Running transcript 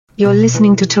You're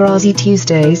listening to Tarazi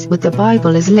Tuesdays with the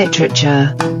Bible as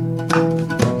Literature.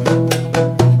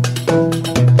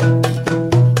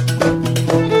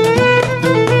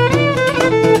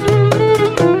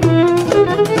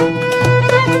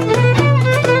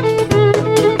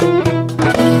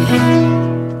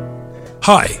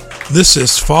 Hi, this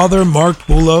is Father Mark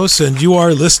Boulos, and you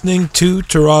are listening to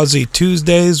Tarazi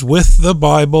Tuesdays with the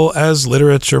Bible as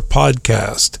Literature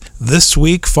podcast. This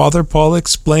week, Father Paul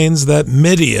explains that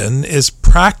Midian is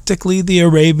practically the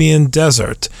Arabian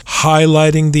desert,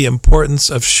 highlighting the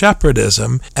importance of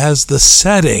shepherdism as the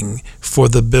setting for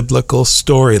the biblical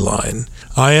storyline.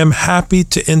 I am happy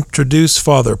to introduce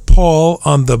Father Paul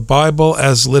on the Bible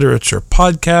as Literature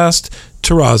podcast,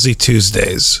 Tarazi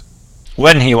Tuesdays.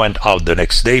 When he went out the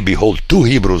next day, behold, two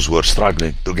Hebrews were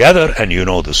struggling together, and you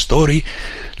know the story.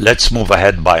 Let's move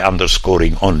ahead by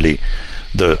underscoring only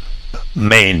the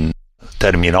main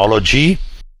terminology.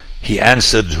 He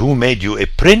answered, "Who made you a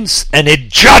prince and a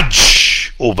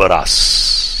judge over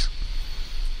us?"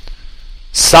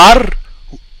 Sar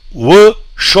wa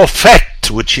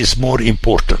shofet, which is more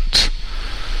important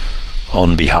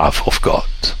on behalf of God.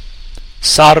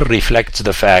 Sar reflects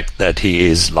the fact that he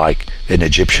is like an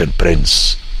Egyptian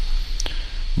prince.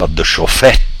 But the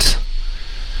shofet,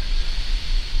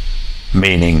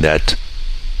 meaning that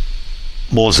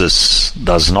Moses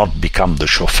does not become the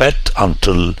shofet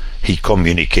until he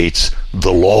communicates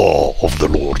the law of the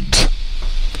Lord.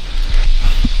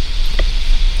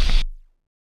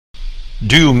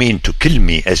 Do you mean to kill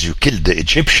me as you killed the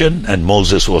Egyptian? And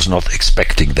Moses was not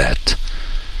expecting that.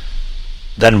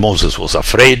 Then Moses was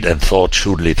afraid and thought,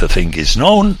 surely the thing is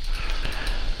known.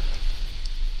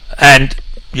 And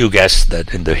you guessed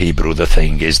that in the Hebrew the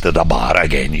thing is the dabar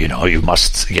again. You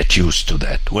must get used to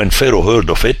that. When Pharaoh heard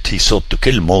of it, he sought to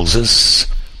kill Moses.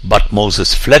 But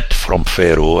Moses fled from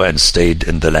Pharaoh and stayed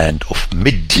in the land of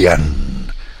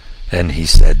Midian. And he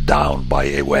sat down by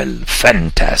a well.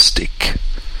 Fantastic.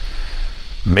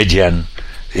 Midian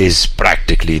is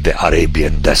practically the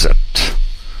Arabian desert,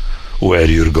 where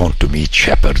you're going to meet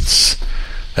shepherds,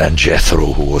 and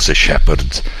Jethro, who was a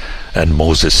shepherd, and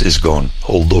Moses is going,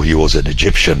 although he was an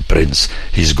Egyptian prince,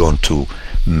 he's going to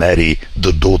marry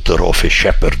the daughter of a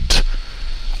shepherd.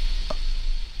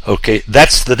 Okay,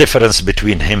 that's the difference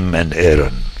between him and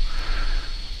Aaron.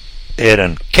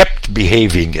 Aaron kept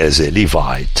behaving as a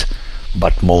Levite,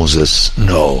 but Moses,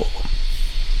 no.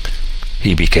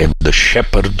 He became the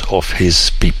shepherd of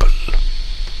his people.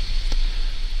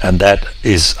 And that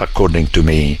is, according to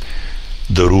me,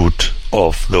 the root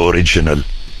of the original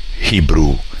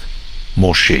Hebrew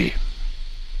Moshe.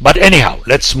 But anyhow,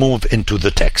 let's move into the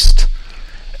text.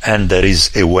 And there is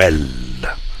a well.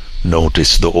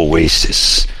 Notice the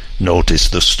oasis. Notice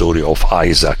the story of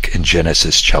Isaac in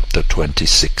Genesis chapter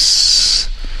 26.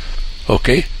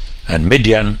 Okay? And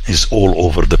Midian is all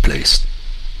over the place.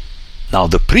 Now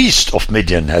the priest of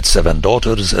Midian had 7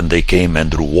 daughters, and they came and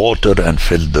drew water and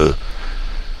filled the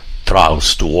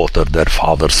troughs to water their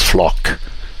father's flock.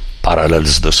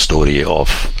 Parallels the story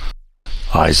of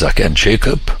Isaac and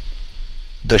Jacob.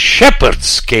 The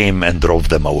shepherds came and drove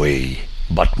them away,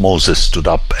 but Moses stood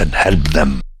up and helped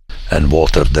them and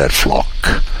watered their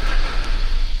flock.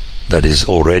 That is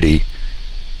already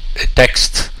a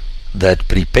text that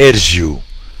prepares you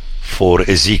for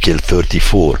Ezekiel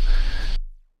 34,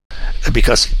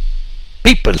 because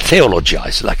people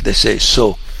theologize, like they say,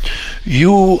 so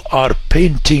you are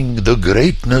painting the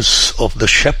greatness of the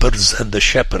shepherds and the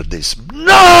shepherdism.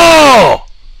 No!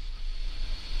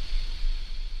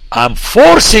 I'm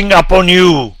forcing upon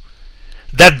you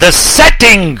that the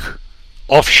setting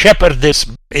of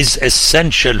shepherdism is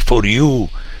essential for you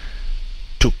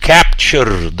to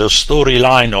capture the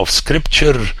storyline of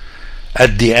Scripture,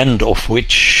 at the end of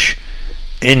which,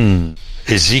 in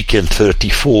Ezekiel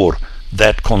 34,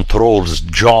 that controls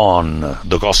John,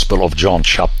 the Gospel of John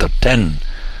chapter 10,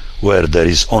 where there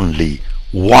is only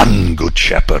one good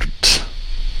shepherd.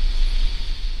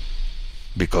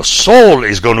 Because Saul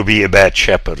is going to be a bad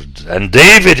shepherd, and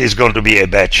David is going to be a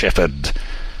bad shepherd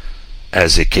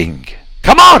as a king.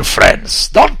 Come on, friends,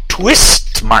 don't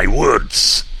twist my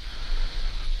words.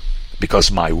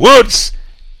 Because my words,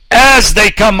 as they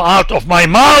come out of my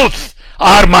mouth,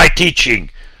 are my teaching,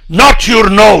 not your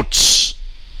notes.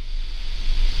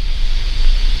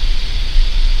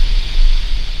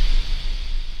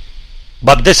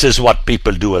 But this is what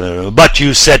people do. But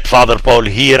you said, Father Paul,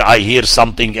 here I hear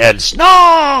something else.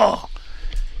 No!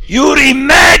 You're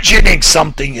imagining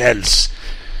something else.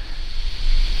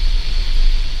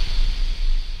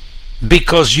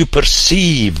 Because you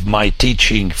perceive my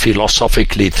teaching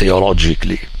philosophically,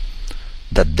 theologically.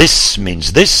 that this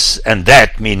means this and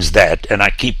that means that, and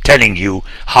I keep telling you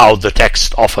how the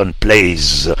text often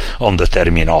plays on the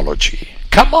terminology.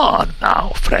 Come on now,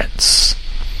 friends.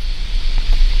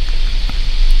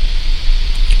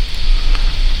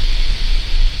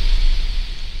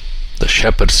 The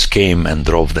shepherds came and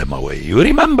drove them away. You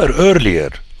remember earlier,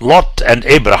 Lot and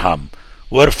Abraham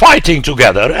were fighting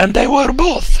together, and they were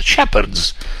both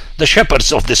shepherds. The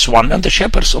shepherds of this one and the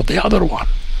shepherds of the other one.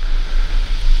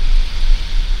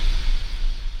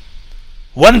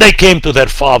 When they came to their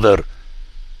father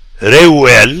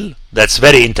Reuel, that's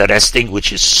very interesting,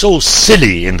 which is so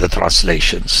silly in the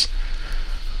translations,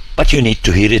 but you need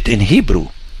to hear it in Hebrew.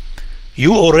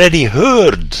 You already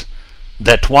heard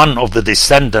that one of the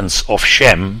descendants of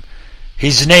Shem,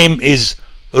 his name is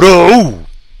Reu,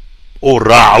 or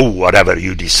Ra'u, whatever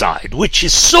you decide, which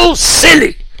is so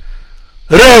silly.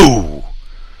 Reu.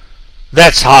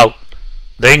 That's how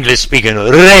the English speaking,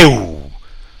 Reu.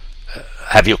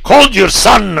 Have you called your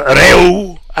son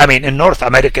Reu? I mean, in North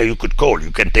America you could call.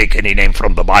 You can take any name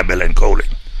from the Bible and call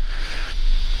him.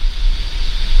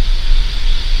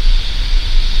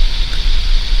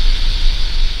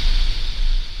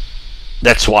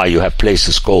 That's why you have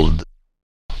places called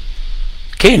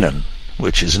Canaan,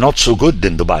 which is not so good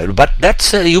in the Bible. But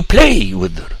that's, you play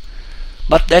with her.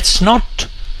 But that's not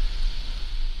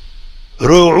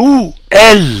Reuel.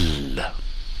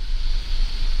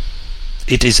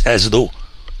 It is as though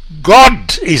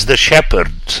God is the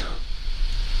shepherd,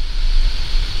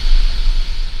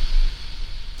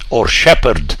 or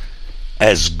shepherd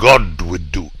as God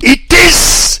would do. It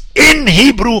is in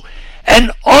Hebrew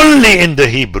and only in the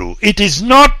Hebrew. It is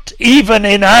not even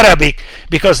in Arabic,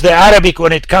 because the Arabic,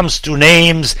 when it comes to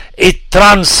names, it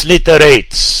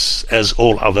transliterates as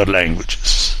all other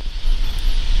languages.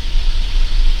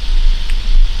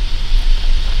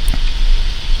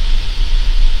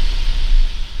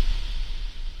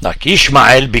 Like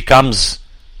Ishmael becomes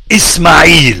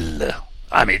Ismail.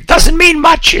 I mean, it doesn't mean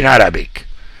much in Arabic.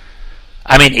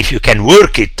 I mean, if you can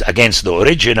work it against the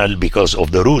original because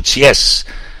of the roots, yes.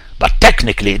 But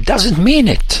technically, it doesn't mean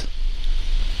it.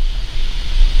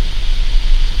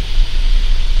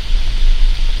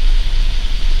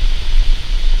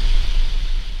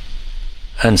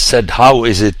 And said, how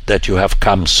is it that you have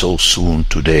come so soon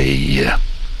today?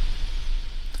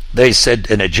 They said,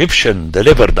 an Egyptian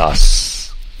delivered us.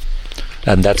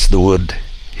 And that's the word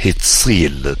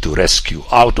hitzil, to rescue,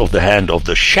 out of the hand of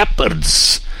the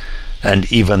shepherds,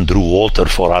 and even drew water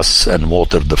for us and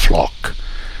watered the flock.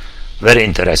 Very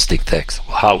interesting text.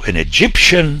 How an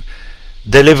Egyptian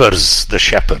delivers the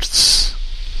shepherds.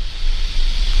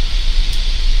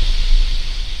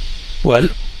 Well,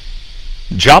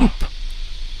 jump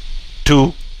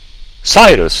to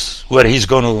Cyrus, where he's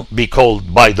going to be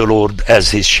called by the Lord as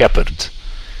his shepherd.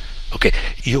 Okay,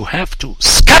 you have to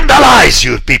scandalize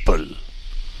your people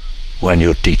when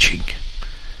you're teaching.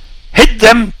 Hit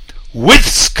them with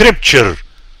scripture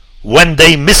when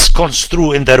they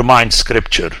misconstrue in their mind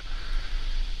scripture.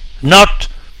 Not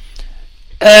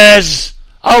as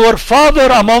our father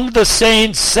among the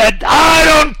saints said, I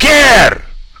don't care.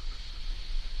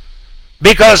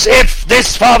 Because if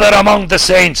this father among the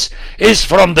saints is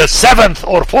from the 7th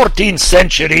or 14th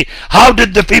century, how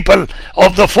did the people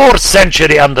of the 4th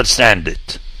century understand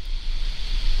it?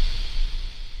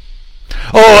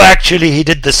 Oh, actually he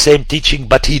did the same teaching,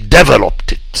 but he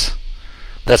developed it.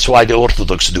 That's why the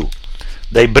Orthodox do.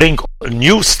 They bring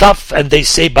new stuff and they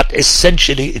say, but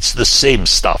essentially it's the same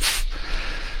stuff.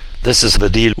 This is the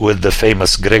deal with the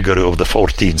famous Gregory of the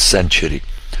 14th century,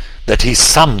 that he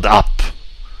summed up.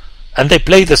 And they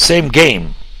play the same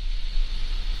game.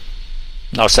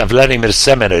 Now, St. Vladimir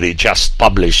Seminary just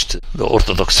published The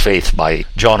Orthodox Faith by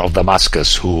John of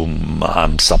Damascus, whom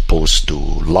I'm supposed to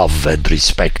love and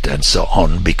respect and so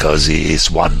on, because he is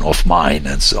one of mine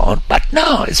and so on. But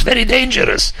no, it's very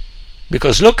dangerous.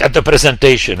 Because look at the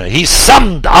presentation. He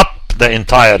summed up the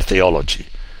entire theology.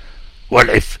 Well,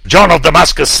 if John of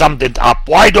Damascus summed it up,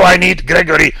 why do I need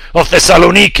Gregory of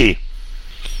Thessaloniki?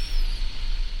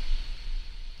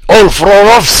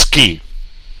 Olfrorovsky.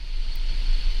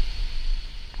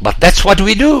 But that's what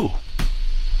we do.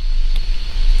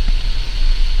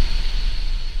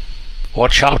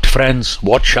 Watch out, friends,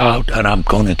 watch out, and I'm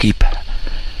going to keep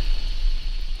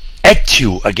at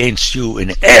you, against you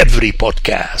in every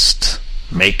podcast,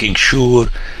 making sure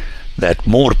that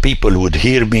more people would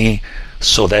hear me,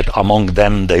 so that among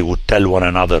them they would tell one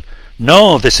another,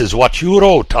 no, this is what you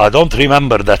wrote. I don't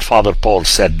remember that Father Paul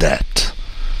said that.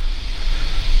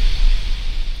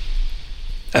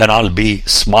 And I'll be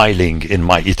smiling in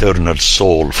my eternal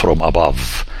soul from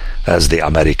above, as the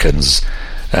Americans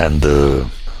and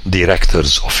the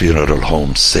directors of funeral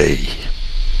homes say.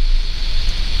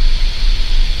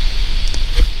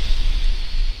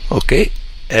 Okay,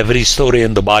 every story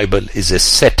in the Bible is a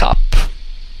setup.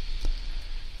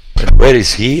 And where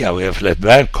is he? We have let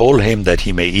man call him that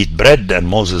he may eat bread, and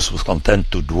Moses was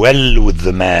content to dwell with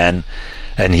the man,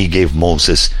 and he gave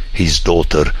Moses his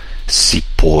daughter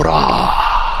Zipporah.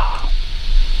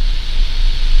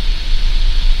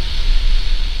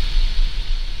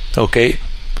 Okay,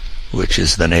 which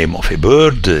is the name of a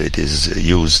bird. It is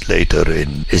used later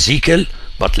in Ezekiel,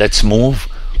 but let's move.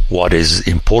 What is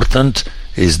important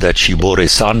is that she bore a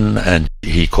son, and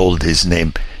he called his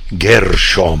name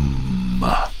Gershom.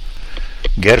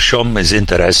 Gershom is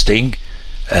interesting,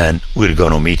 and we're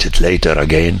going to meet it later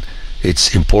again.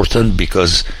 It's important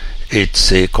because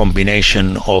it's a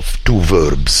combination of two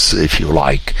verbs, if you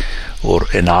like, or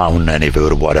a noun and a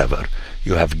verb, whatever.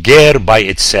 You have ger by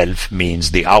itself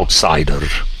means the outsider,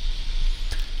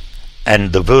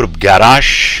 and the verb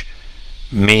garash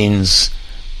means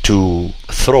to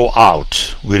throw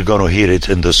out. We're going to hear it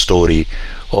in the story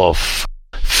of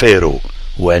Pharaoh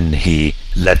when he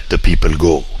let the people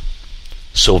go.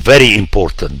 So very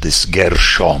important, this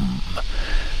Gershom.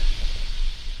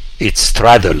 It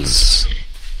straddles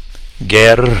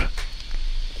ger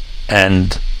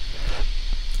and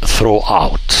throw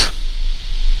out.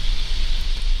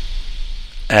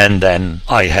 And then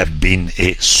I have been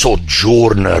a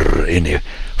sojourner in a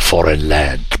foreign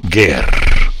land. Ger.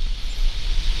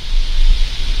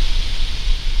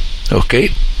 Okay?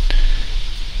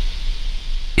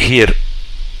 Here,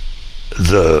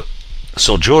 the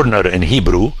sojourner in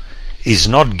Hebrew is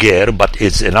not ger, but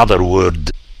it's another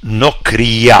word,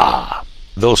 nokriya.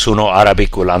 Those who know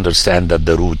Arabic will understand that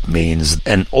the root means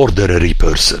an ordinary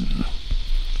person.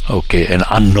 Okay, an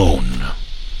unknown.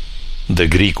 The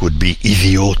Greek would be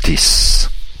idiotis.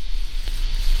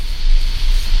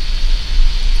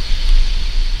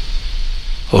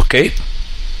 Okay?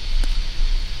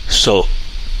 So,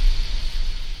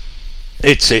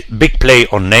 it's a big play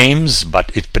on names,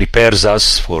 but it prepares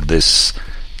us for this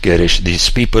Gerish. These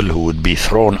people who would be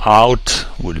thrown out,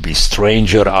 will be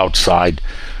stranger outside,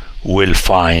 will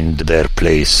find their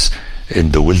place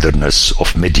in the wilderness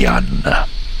of Midian.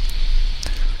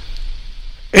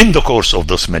 In the course of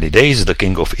those many days, the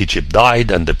king of Egypt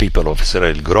died, and the people of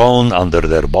Israel groaned under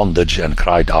their bondage and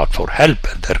cried out for help,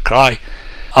 and their cry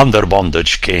under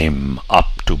bondage came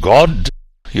up to God.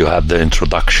 You have the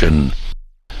introduction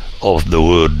of the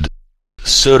word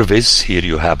service. Here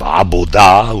you have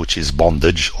abodah, which is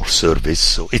bondage or service.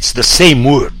 So it's the same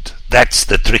word. That's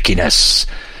the trickiness.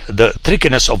 The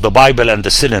trickiness of the Bible and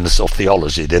the silliness of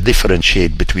theology. They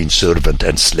differentiate between servant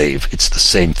and slave. It's the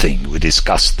same thing. We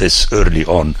discussed this early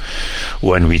on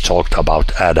when we talked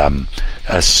about Adam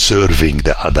as serving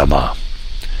the Adamah.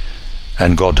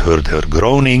 And God heard her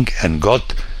groaning, and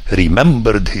God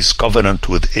remembered his covenant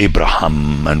with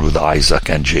Abraham and with Isaac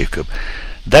and Jacob.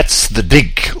 That's the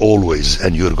dig always,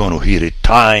 and you're going to hear it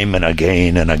time and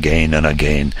again and again and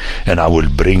again. And I will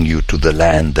bring you to the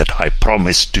land that I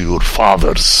promised to your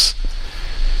fathers.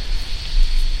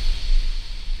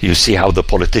 You see how the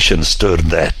politicians turn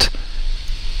that.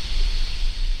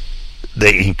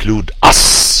 They include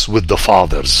us with the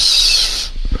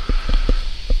fathers.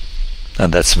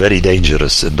 And that's very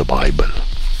dangerous in the Bible.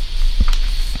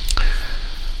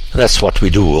 That's what we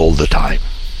do all the time.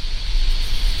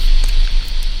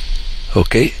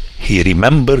 Okay, he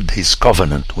remembered his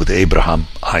covenant with Abraham,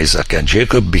 Isaac, and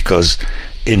Jacob, because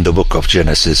in the book of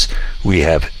Genesis we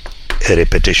have a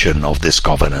repetition of this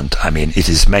covenant. I mean, it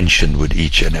is mentioned with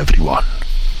each and every one.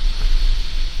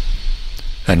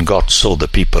 And God saw the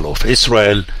people of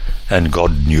Israel, and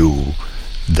God knew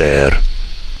their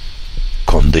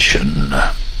condition.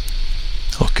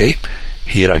 Okay,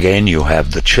 here again you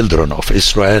have the children of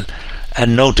Israel,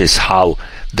 and notice how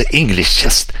the English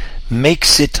just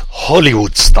makes it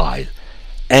Hollywood style.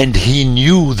 And he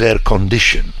knew their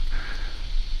condition.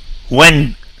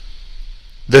 When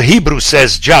the Hebrew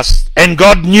says just, and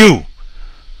God knew,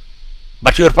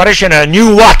 but your parishioner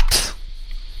knew what?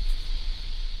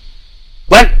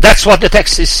 Well, that's what the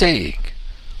text is saying,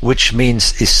 which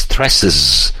means it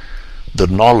stresses the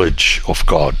knowledge of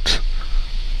God,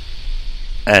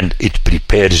 and it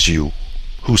prepares you.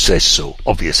 Who says so?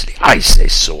 Obviously, I say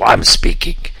so. I'm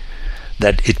speaking.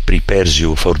 That it prepares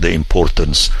you for the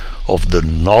importance of the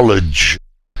knowledge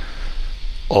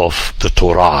of the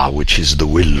Torah, which is the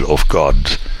will of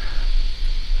God,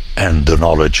 and the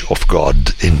knowledge of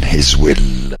God in his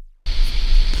will.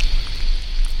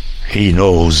 He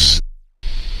knows,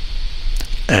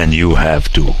 and you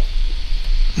have to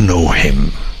know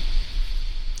him.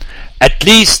 At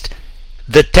least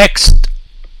the text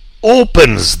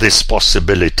opens this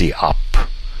possibility up,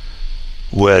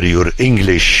 where your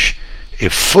English a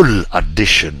full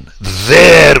addition,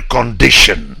 their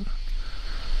condition.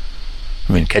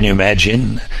 I mean, can you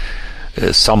imagine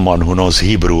someone who knows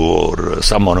Hebrew or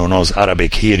someone who knows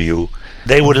Arabic hear you?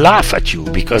 They would laugh at you,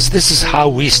 because this is how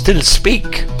we still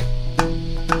speak.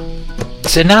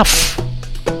 It's enough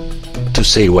to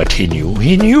say what he knew.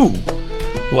 He knew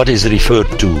what is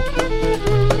referred to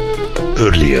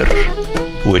earlier,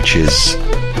 which is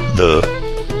the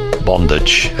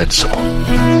bondage and so on.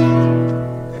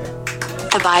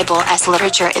 The Bible as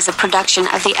Literature is a production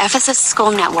of the Ephesus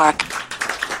School Network.